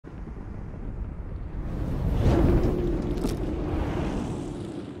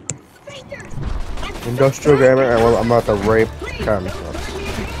Industrial gamer, and I'm about to rape Cam.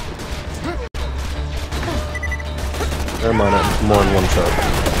 Never mind, it's more than one shot.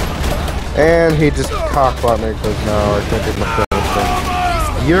 And he just cockblocked me because now I can't get my finish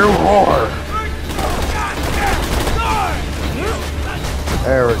thing. You're war!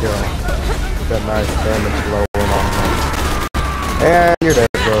 There we go. Get that nice damage low on him. And you're dead,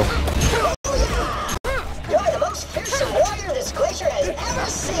 bro. You're the most fearsome warrior this glacier has ever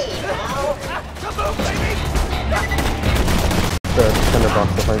seen, pal. The tinderbox,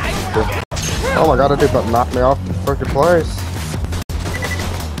 I think. Oh my god, that dude about knocked me off the freaking place.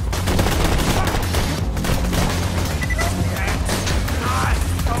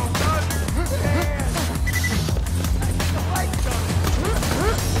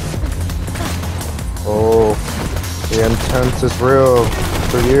 Oh, the intense is real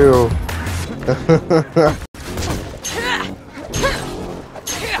for you.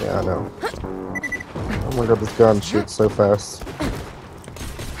 Yeah, I know. Oh my god, this gun shoots so fast.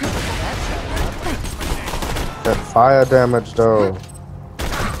 That fire damage though.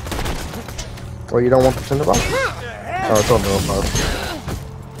 Well, you don't want the tinderbox? Oh, it's on the five.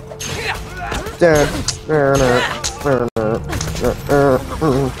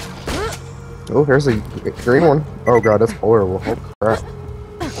 Oh, here's a green one. Oh god, that's horrible. Oh crap.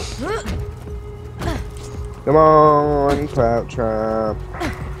 Come on, Claptrap.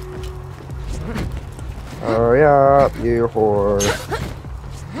 Hurry up, you whore.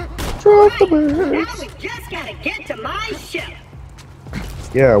 Drop the birds. Now we just gotta get to my ship.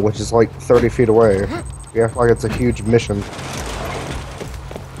 Yeah, which is like 30 feet away. You act like it's a huge mission.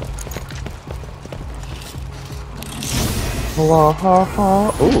 Ooh.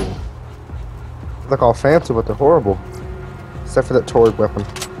 Look all fancy, but they're horrible. Except for that Torg weapon.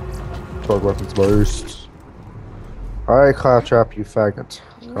 Torg weapon's burst. Alright, Claptrap, you faggot.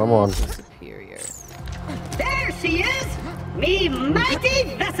 Come on. There she is! Me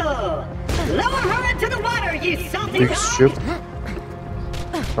mighty vessel! Lower her into the water, you salty Big dog! ship.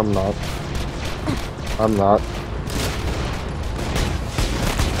 I'm not. I'm not.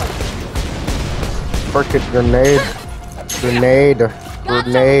 Frickin' grenade. Grenade.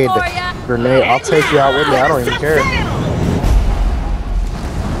 Grenade. Grenade. I'll take you out with me. I don't even care.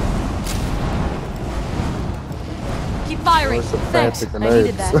 Keep firing. Thanks. I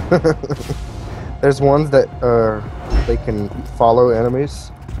needed that. There's ones that they can follow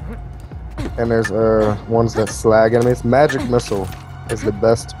enemies, and there's ones that slag enemies. Magic missile is the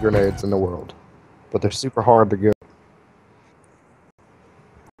best grenades in the world, but they're super hard to get.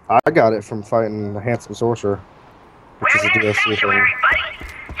 I got it from fighting the Handsome Sorcerer, which is a DLC thing.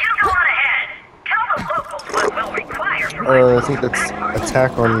 I think that's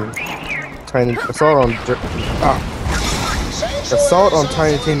attack on Tiny. Assault on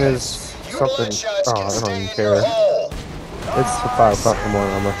Tiny Tina's something. Oh, I don't even care. It's 5 o'clock in the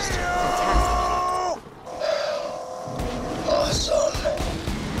morning almost. Awesome.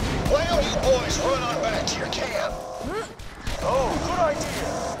 Why don't you boys run on back to your camp? Oh, good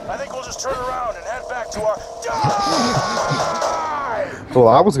idea. I think we'll just turn around and head back to our... Well,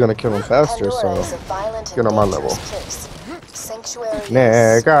 I was gonna kill him faster, so get on my level.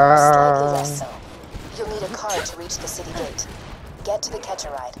 Nigga. You'll need a card to reach the city gate. Get to the catcher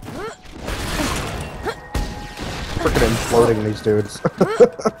ride. Freaking imploding these dudes.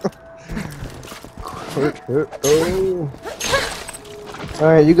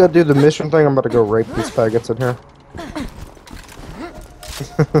 Alright, you gotta do the mission thing. I'm about to go rape these faggots in here.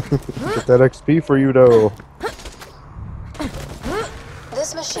 Get that XP for you, though.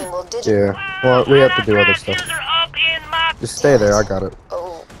 This machine will Yeah, well, we have to do other stuff. Just stay there, I got it.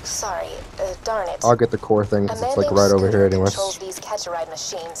 Oh, sorry. Darn it. I'll get the core thing, because it's like right over here anyways. Controls these catcher ride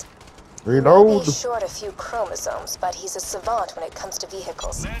machines. Reload! He's short a few chromosomes, but he's a savant when it comes to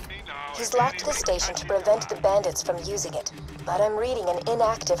vehicles. He's locked the station to prevent the bandits from using it, but I'm reading an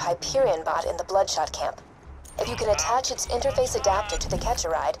inactive Hyperion bot in the Bloodshot camp. If you can attach its interface adapter to the catcher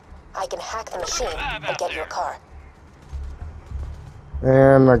ride, I can hack the machine and get you a car.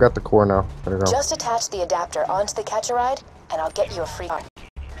 And I got the core now. There you go. Just attach the adapter onto the catcher ride, and I'll get you a free car.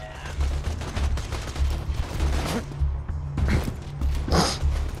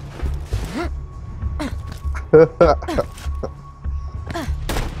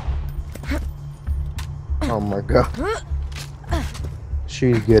 Oh my god.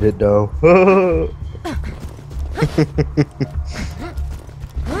 She get it though.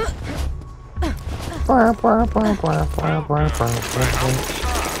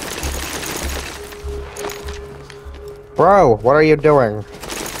 Bro, what are you doing?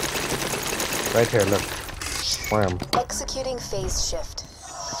 Right here, look. Wham. Executing phase shift.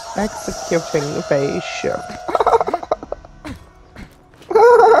 Executing phase shift.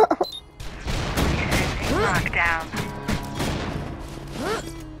 Lockdown.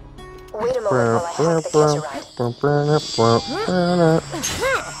 Wait a moment while I hack the catch-a-ride.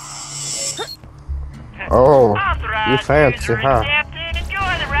 Oh, you Authorized fancy, user huh? accepted.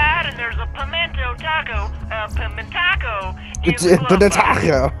 Enjoy the ride, and there's a pimento taco, pimentaco in It's the glove the box.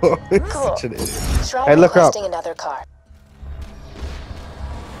 taco. Cool. Such an idiot. Try Hey, look up. requesting another car.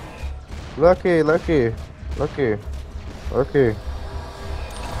 Lucky, lucky, lucky, lucky,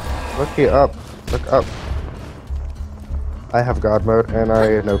 lucky up, look up. I have God mode and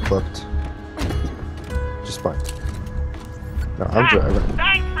I no clipped. Just fine. No, I'm driving.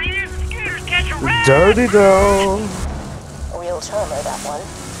 Thanks for using scooters, catch a ride. Dirty dough. Real charmer, that one.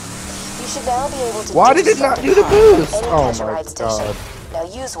 You should now be able to. Why did it not do the boost? Any Oh catch a my ride station. god. Now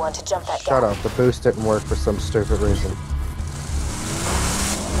use one to jump that Shut gap. up. The boost didn't work for some stupid reason.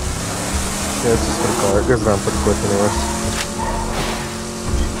 Yeah, it's just gonna call it. It goes down pretty quick anyways.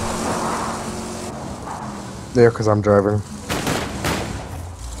 Yeah, because I'm driving.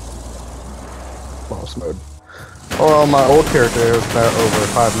 Boss mode. Oh, well, my old character was about over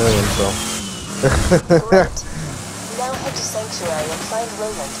 5 million, so. Right. Now head to Sanctuary and find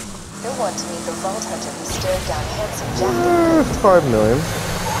Roland. You'll want to meet the Vault Hunter who stared down handsome Jack. 5 million.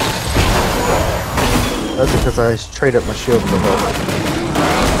 That's because I traded my shield for health.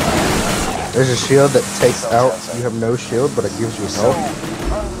 There's a shield that takes out, you have no shield, but it gives you health.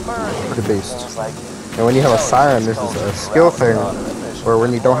 Pretty beast. And when you have a siren, there's a skill thing where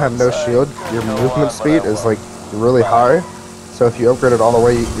when you don't have no shield, your movement speed is like really high. So if you upgrade it all the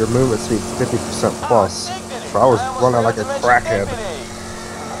way, your movement speed is 50% plus. So I was running like a crackhead.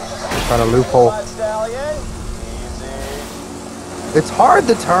 Trying to loophole. It's hard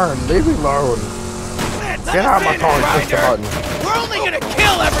to turn, leave me alone. Get out of my car and push the button. We're only gonna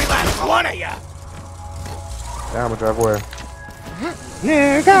kill every last one of you! Yeah, I'm gonna drive away.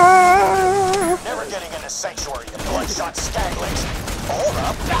 Nigga! Never getting into Sanctuary, you bloodshot skaglings. Hold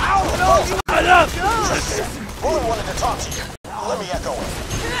up. Enough! Really wanted to talk to you. Let me echo it.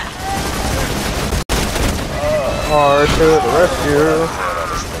 Hard to the rescue.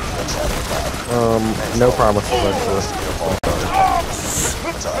 No promises, actually.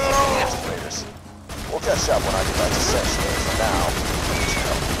 We'll catch up when I get back to Sanctuary. For now,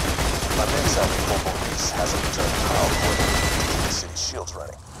 my main self-control police hasn't returned power for the city shield's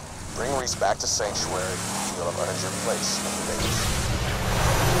running. Bring Reese back to Sanctuary. You'll have earned your place in the base.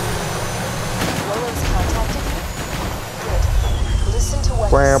 Roland's contacted you? Good. Listen to what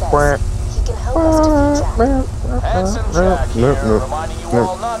Quack, he quack. says. He can help us defeat Jack. Handsome Jack here, No. reminding you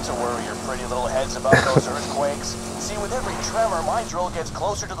all not to worry your pretty little heads about those earthquakes. See, with every tremor, my drill gets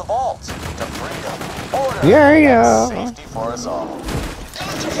closer to the vault, to freedom, order, Yeah. and safety for us all.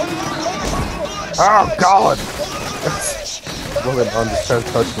 Oh, God! Really, I'm just trying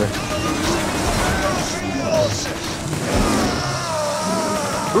to touch me.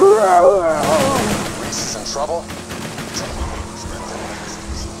 Reese is in trouble?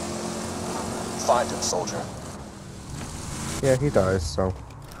 Find him, soldier. Yeah, he dies, so.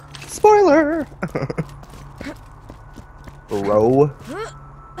 Spoiler! Bro.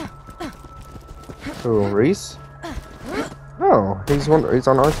 Who, Reese? Oh, he's on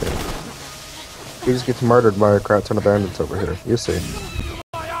our team. He just gets murdered by a crowd ton of bandits over here. You see.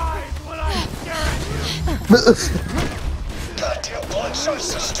 Goddamn bloodshot,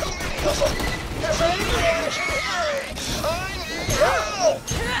 there's too many of them. If anyone's hurry, I'm help!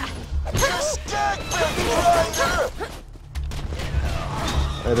 Skag big grinder!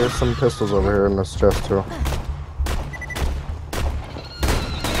 Hey, there's some pistols over here in this chest, too.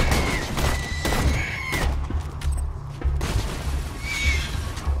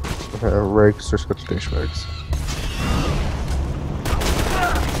 Rakes or switch douchebags.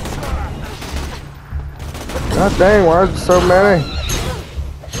 God dang, why are there so many?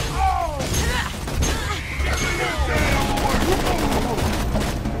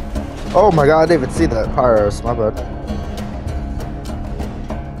 Oh my god, I didn't even see that. Pyros, my bad.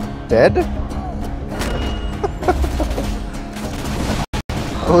 Dead?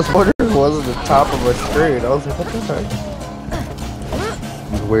 I was wondering if it wasn't the top of my screen. I was like, what the heck?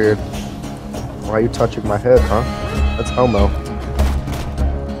 It's weird. Why are you touching my head, huh? That's homo.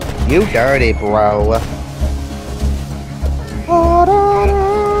 You dirty, bro.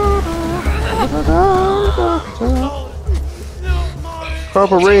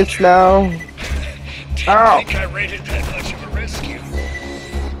 Purple Reach now. Ow! I think I rated that much of a rescue.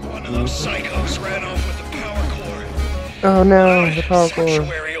 One of those psychos ran off with the power cord. Oh no, the power cord.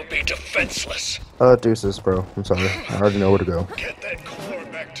 Sanctuary will be defenseless. Deuces, bro. I'm sorry. I already know where to go. Get that core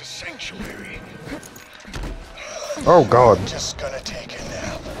back to Oh god. Just gonna take a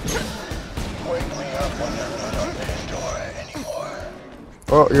nap. Wake me up when I'm not on Pandora anymore.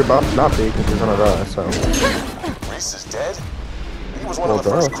 Well, you're about to not be because you're gonna die, so. Reese is dead? He was one Well of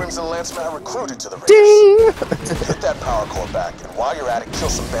the first done. Crimson Lancemen I recruited to the Raiders. Ding! Get that power core back, and while you're at it, kill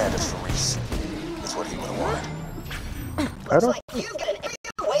some bandits for Reese. That's what he would have wanted. I don't. You've got an area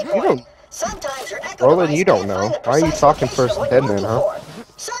waypoint. You don't. Sometimes your echo Roland, device you don't can't know. find the Why are you precise talking location first of what dead you're man, looking huh? for.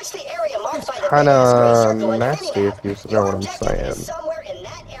 Search the area marked by the Kinda radius gray circle on your nasty minimap. if you know Your what I'm objective saying. is somewhere in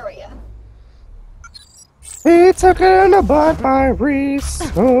that area. He took it in the butt by Reese.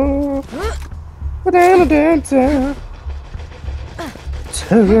 Oh, da-da-da-da.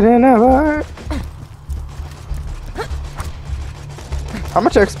 Took it in the butt. How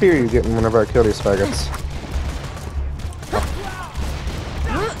much XP are you getting whenever I kill these faggots?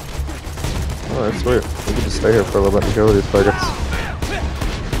 Oh, that's weird. We could just stay here for a little bit and kill these faggots.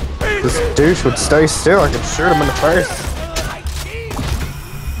 This douche would stay still. I could shoot him in the face.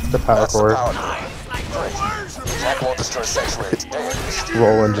 The power That's the core. power core. Great. Jack won't destroy Sanctuary today. at least.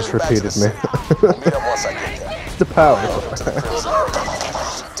 Roland just Back to the repeated me. city. We'll meet up once I get there. The power To the core. prison.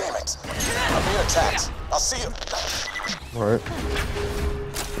 Damn it. I'm being attacked. I'll see you. Alright.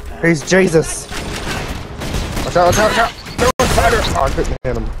 He's Jesus. Watch out, watch out, watch out! Go inside her! Oh, I couldn't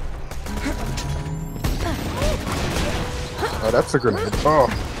hit him. Oh, that's a grenade. Oh.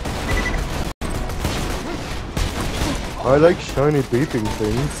 I like shiny beeping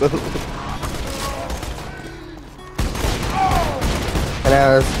things. And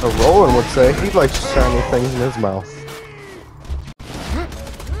as a Roland would say, he likes shiny things in his mouth.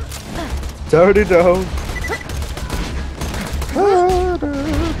 Dirty dog.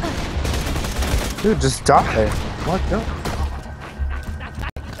 Dude, just die. What the?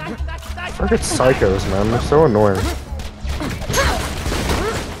 Look at psychos, man. They're so annoying.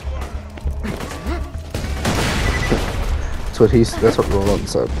 That's what Roland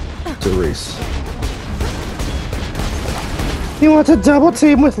said to Reese. You want to double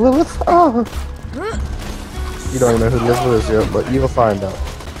team with Lilith? Oh. You don't even know who Lilith is yet, but you will find out.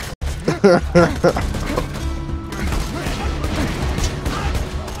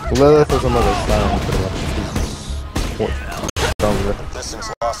 Lilith is another sound, pretty much. She's stronger. This thing's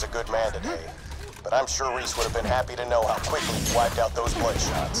lost a good man today. But I'm sure Reese would have been happy to know how quickly he wiped out those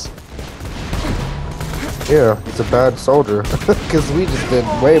bloodshots. Yeah, he's a bad soldier. Because we just did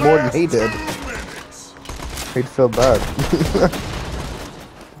way more than he did. He'd feel bad.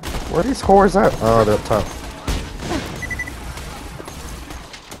 Where are these whores at? Oh, they're up top.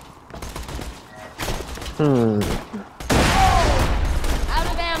 Out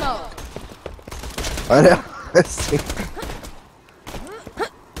of ammo. I know. Let's see.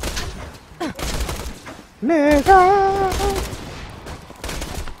 Nigga!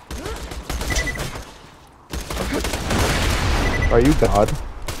 Are you God?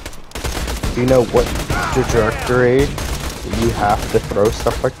 Do you know what trajectory you have to throw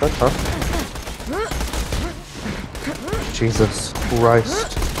stuff like that, huh? Jesus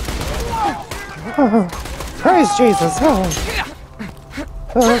Christ. Oh, praise Jesus.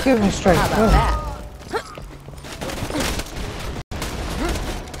 Oh, give me strength. How about that?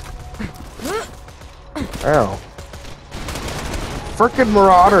 Ow. Frickin'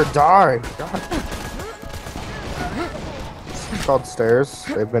 Marauder, die! God. It's called stairs.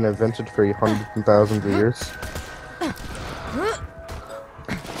 They've been invented for hundreds and thousands of years.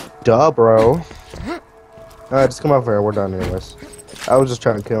 Duh, bro. Just come over here. We're done anyways. I was just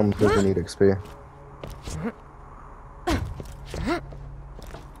trying to kill him because we need XP.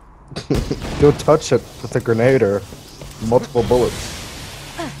 Go touch it with a grenade or multiple bullets.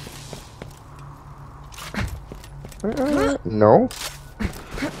 No.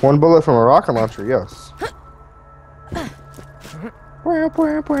 One bullet from a rocket launcher, yes. I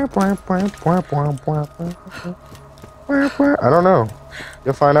don't know.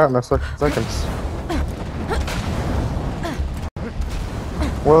 You'll find out in a seconds.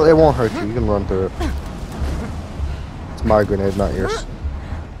 Well, it won't hurt you. You can run through it. It's my grenade, not yours.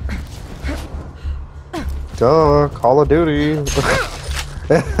 Duh, Call of Duty.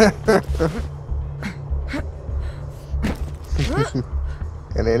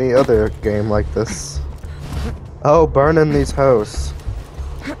 In any other game like this. Oh, burning these hoes.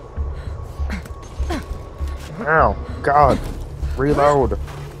 Ow, God. Reload.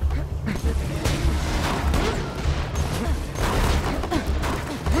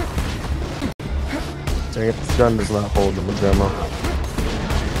 Dang it, this gun does not hold the ammo.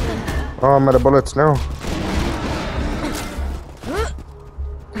 Oh, I'm out of bullets now.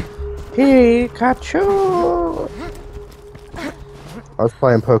 Pikachu! I was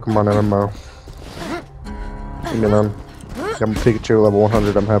playing Pokemon MMO. You know, I'm Pikachu level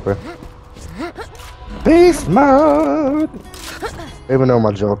 100. I'm happy. Beast mode. Even though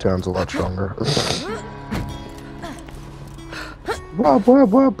my gel town's a lot stronger. Whoa, whoa,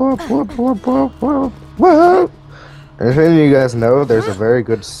 whoa, whoa, whoa, whoa, whoa, whoa, whoa. And if any of you guys know, there's a very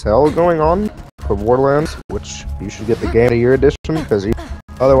good sale going on for Borderlands, which you should get the Game of the Year edition, because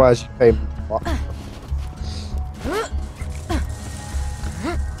otherwise you pay more.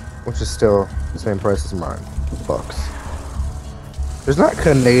 Which is still the same price as mine. Bucks. There's not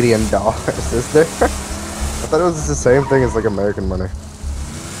Canadian dollars, is there? I thought it was the same thing as like American money.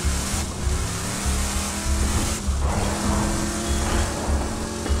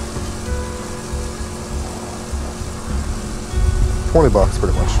 $20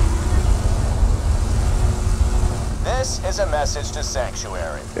 pretty much. This is a message to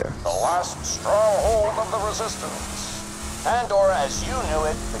Sanctuary. Yeah. The last stronghold of the Resistance. Pandora as you knew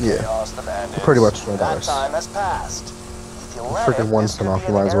it, the Chaos, the Bandits. Pretty much $20. That time has passed. If you let Freaking it, one this cent could off, be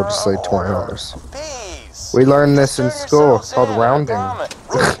you might an as well era just say of order. $20. Peace. We learned this in Turn school. yourselves It's called in, rounding.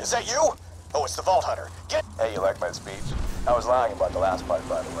 Ruben, is that you? Oh, it's the Vault Hunter. Get. Hey, you like my speech? I was lying about the last part,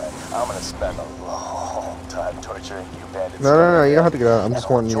 by the way. I'm gonna spend a long time torturing you bandits. No, you don't have to get out. I'm just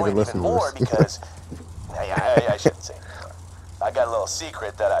wanting you to listen to more this. because I shouldn't say more. I got a little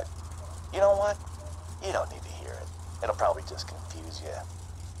secret that you know what? You don't need to hear it. It'll probably just confuse you.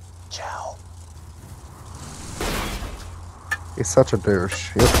 Ciao. He's such a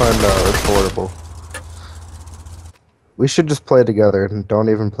douche. You'll find out. It's horrible. We should just play together and don't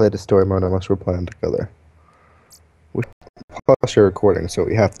even play the story mode unless we're playing together. Plus you're recording, so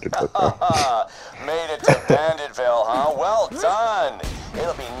we have to do it though. Made it to Banditville, huh? Well done!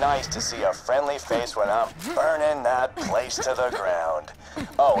 It'll be nice to see a friendly face when I'm burning that place to the ground.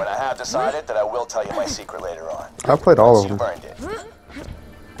 Oh, and I have decided that I will tell you my secret later on. I played all of them. Burned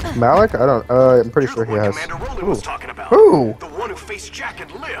it. Malik? I don't. I'm pretty sure he has. Commander Roland was talking about. Who? The one who faced Jack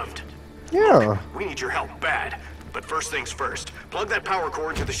and lived. Yeah. We need your help bad. But first things first, plug that power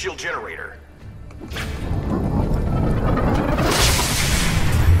cord into the shield generator.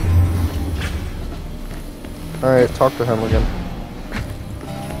 Alright, talk to him again.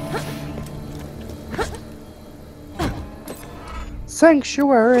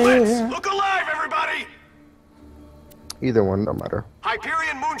 Sanctuary! Let's look alive, everybody! Either one, don't matter.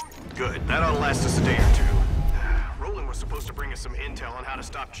 Hyperion Moon... Good, that ought to last us a day or two. Roland was supposed to bring us some intel on how to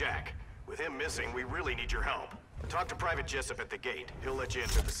stop Jack. With him missing, we really need your help. Talk to Private Jessup at the gate. He'll let you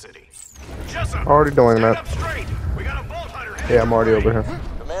into the city. Jessup! Already doing stand that. Up straight. We got a Vault Hunter. Yeah, I'm already over here.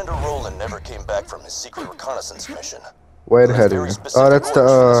 Commander Roland never came back from his secret reconnaissance mission. Way ahead of you. Oh, that's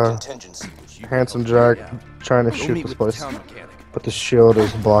the, Handsome Jack trying to shoot this place. But the shield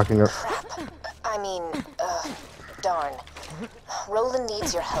is blocking it. Crap. I mean, darn. Roland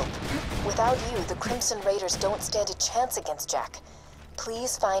needs your help. Without you, the Crimson Raiders don't stand a chance against Jack.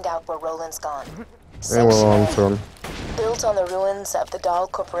 Please find out where Roland's gone. They were wrong to him. Built on the ruins of the Dahl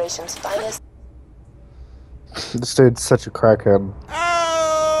Corporation's finest. This dude's such a crackhead.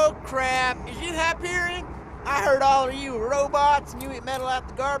 Oh, crap. Is you Hyperion? I heard all of you were robots and you eat metal out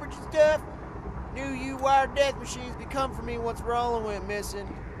the garbage and stuff. Knew you wired death machines be come for me once Roland went missing.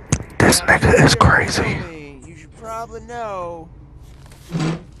 This nigga is crazy. You should probably know.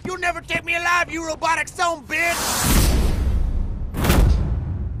 You'll never take me alive, you robotic son bitch!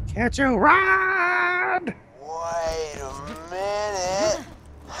 Catch a ride! Wait a minute.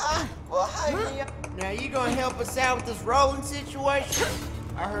 Huh? Well, hi. Now you gonna help us out with this Roland situation?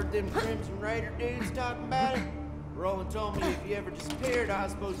 I heard them Crimson Raider dudes talking about it. Roland told me if you ever disappeared, I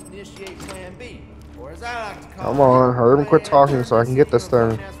was supposed to initiate Plan B. Or as I like to call it. Come on, hurry and quit talking so I can get this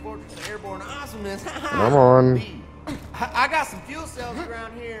thing. Come on. I got some fuel cells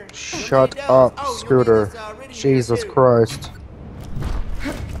around here. Shut up, Scooter. Jesus Christ.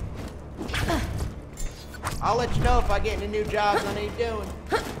 I'll let you know if I get any new jobs I need doing.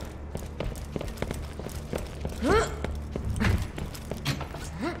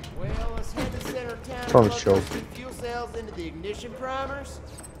 Well, let's head to center of town and plug those two fuel cells into the ignition primers.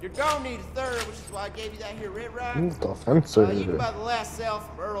 You're gonna need a third, which is why I gave you that here red ride. What the offensive You can buy the last cell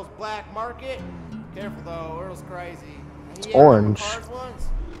from Earl's Black Market. Careful though, Earl's crazy. It's orange.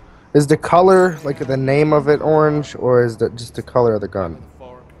 Is the color, like the name of it, orange, or is that just the color of the gun?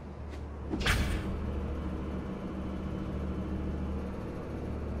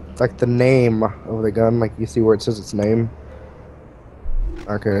 Like the name of the gun, like you see where it says its name?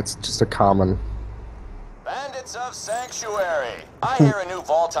 Okay, it's just a common. Bandits of Sanctuary. I hear a new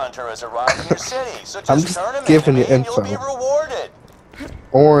Vault Hunter has arrived in your city, so I'm just just turn him giving in you and you'll info. be rewarded.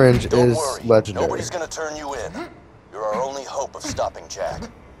 Orange Don't is worry, legendary. nobody's gonna turn you in. You're our only hope of stopping Jack.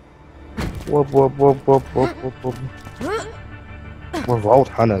 Whoop, whoop, whoop, whoop, whoop, whoop, whoop. We're Vault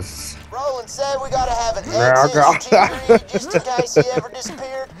Hunters. Roland said we gotta have an Yeah, exit strategy just in case he ever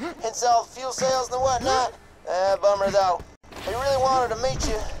disappeared, hence all the fuel cells and whatnot. Bummer though. He really wanted to meet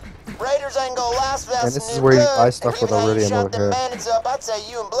you. Raiders ain't gonna last without And some this is new where you blood. buy stuff And with given how you iridium shot over them here. bandits up, I'd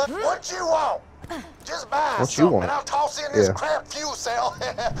say you and Blood. What you want? Just buy What you something want? and I'll toss in this Yeah. crap fuel cell.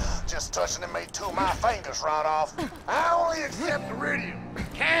 Just touching it made two of my fingers run off. I only accept iridium.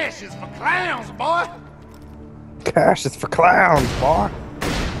 Cash is for clowns, boy. Cash is for clowns, boy.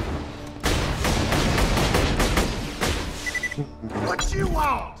 What you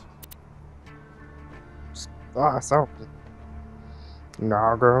want? Ah, something.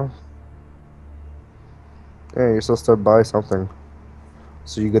 Nah, girl. Yeah, you're supposed to buy something.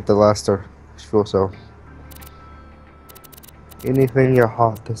 So you get the last fuel cell. Anything your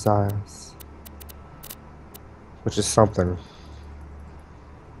heart desires. Which is something.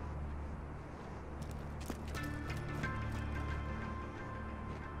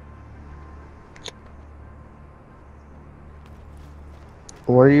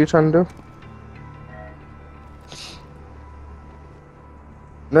 What are you trying to do?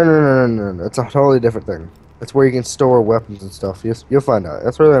 No. It's a totally different thing. It's where you can store weapons and stuff. You'll find out.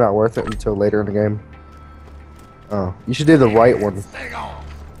 That's really not worth it until later in the game. Oh, you should do the right one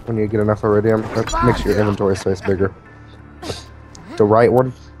when you get enough iridium. That makes your inventory space bigger. The right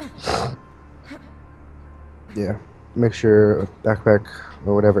one. Yeah, make sure backpack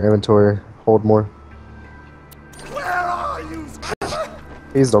or whatever inventory hold more. Where are you?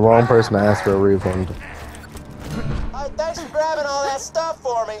 He's the wrong person to ask for a refund. Hey, thanks for grabbing all that stuff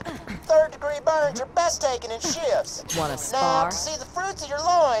for me. Third-degree burns are best taken in shifts. Wanna Now, spar? to see the fruits of your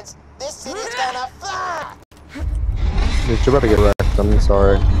loins, this city's gonna fly. Dude, you're about to get wrecked. I'm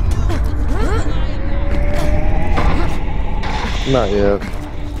sorry. Not yet.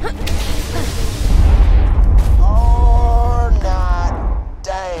 Or not.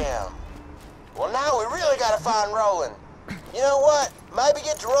 Damn. Well, now we really gotta find Roland. You know what? Maybe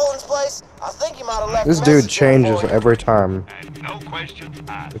get to Roland's place. I think he might have left This a dude message there changes for you. every time. No questions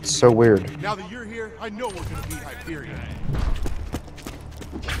asked. It's so weird. Now that you're here, I know we're gonna beat Hyperion.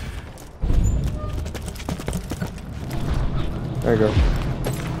 There you go.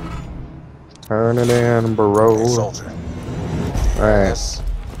 Turn it in, bro. Hey, soldier. Alright. Yes,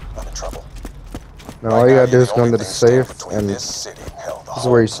 I'm in trouble. Now all you gotta do is go into the safe, and this this city held the is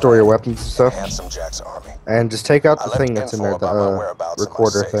where you store your weapons and stuff. Handsome Jack's army. And just take out I the left thing that's in info there, about my the whereabouts in my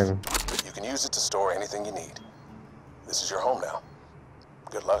recorder safe. thing. You can use it to store anything you need. This is your home now.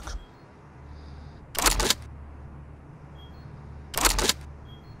 Good luck.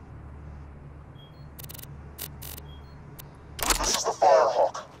 This is the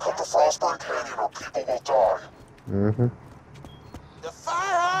Firehawk. Come to Frostburn Canyon or people will die. Mm-hmm. The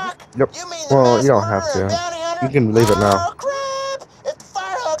Firehawk? Yep. You mean the Well, mass you don't have murderer to. bounty hunter? You can leave it now. Oh, crap! If the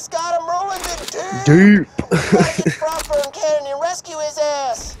Firehawk's got him rolling, then Deep! we gotta get to Frostburn Canyon and rescue his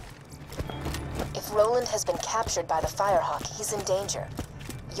ass! If Roland has been captured by the Firehawk, he's in danger.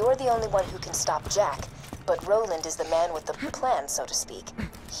 You're the only one who can stop Jack, but Roland is the man with the plan, so to speak.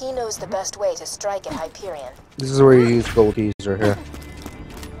 He knows the best way to strike at Hyperion. This is where you use gold keys right here.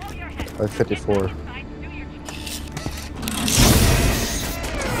 By 54.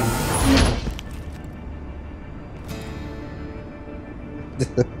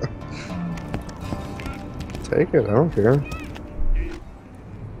 Take it, I don't care.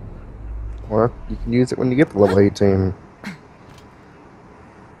 Or you can use it when you get to level 18.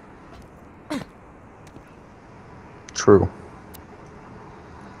 True.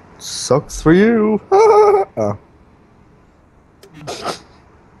 Sucks for you. Oh.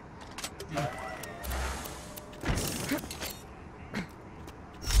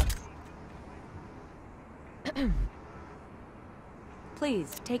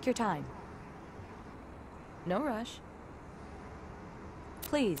 Please, take your time. No rush.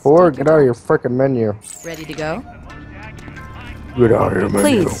 Please. Or take get out of your frickin' menu. Ready to go? Get out of your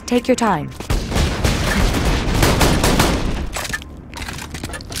menu. Please, take your time.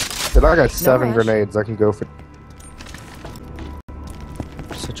 Dude, I got 7 rush. grenades I can go for.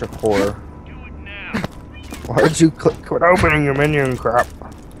 Such a whore. Why did you quit opening your menu and crap?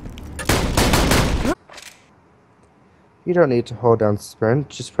 You don't need to hold down sprint,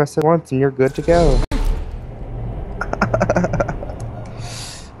 just press it once and you're good to go.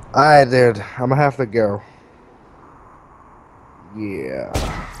 Alright, dude, I'm gonna have to go. Yeah.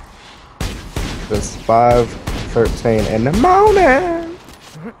 It's 5:13 in the morning.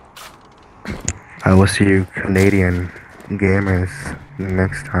 I will see you Canadian gamers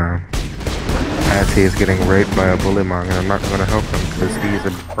next time. As he is getting raped by a bully mong, and I'm not gonna help him because he's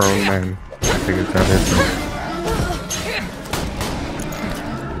a grown man. think it's down here.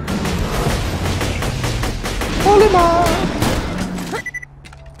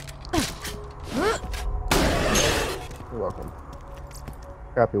 You're welcome.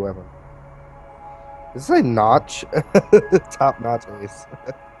 Crappy weapon. Is this a notch? Top notch ace.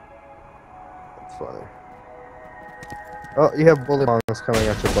 That's funny. Oh, you have bullet bongs coming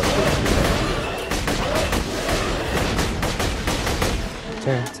at your butt.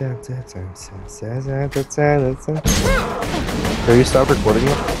 Can you stop recording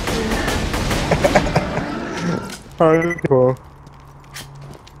it? Alright, cool.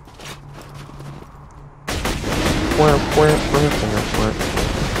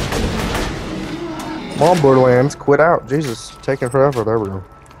 Come on, Borderlands, quit out. Jesus, taking forever. There we go.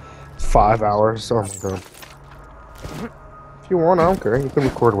 5 hours. Oh my god. If you want, I don't care. You can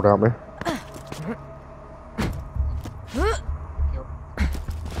record without me.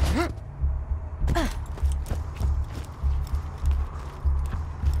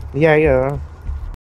 Yeah.